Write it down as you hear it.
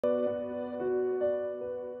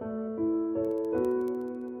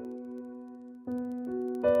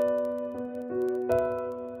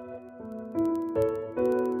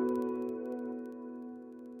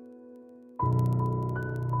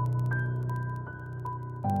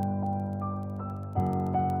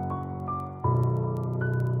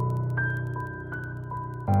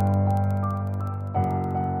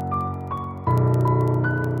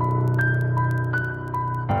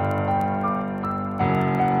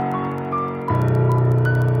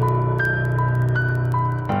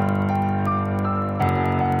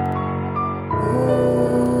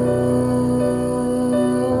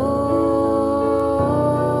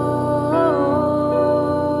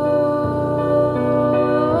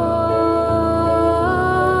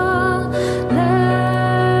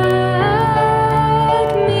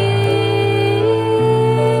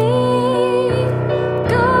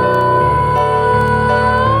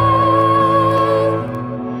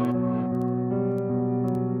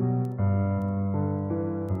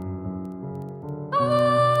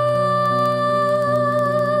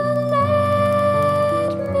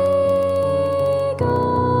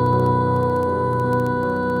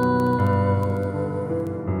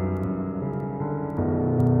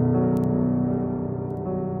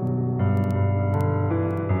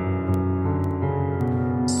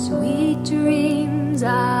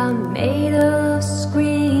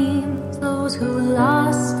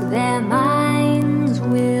lost their minds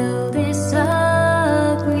will disagree.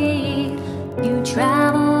 You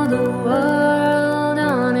travel the world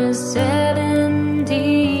on a 7D.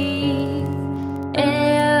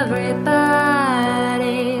 Everybody's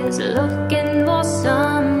looking for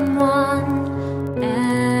someone,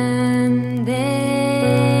 and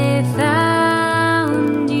they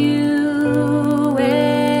found you,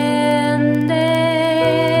 and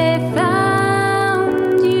they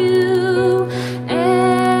found you,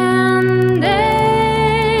 and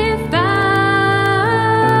they found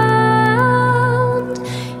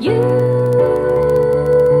you.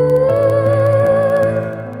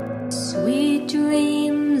 Sweet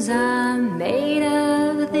dreams are made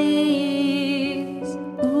of these.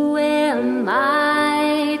 Who am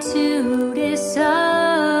I to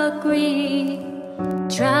disagree?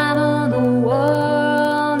 Travel the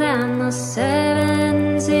world and the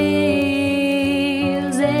 7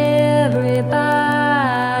 seas. Everybody's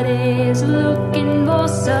looking for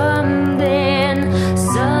something.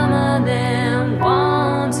 Some of them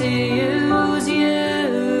want to use you.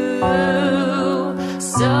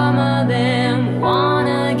 Some of them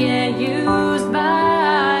wanna get used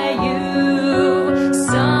by you.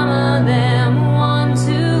 Some of them want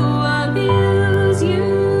to abuse you.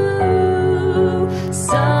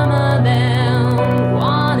 Some of them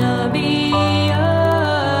wanna be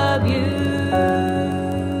abused.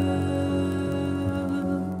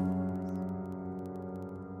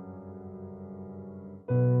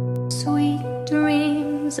 Sweet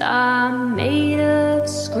dreams are made of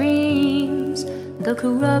screams. The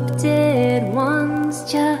corrupted ones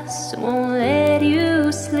just won't let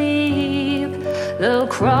you sleep. They'll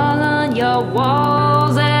crawl on your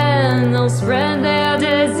walls and they'll spread their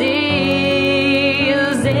disease.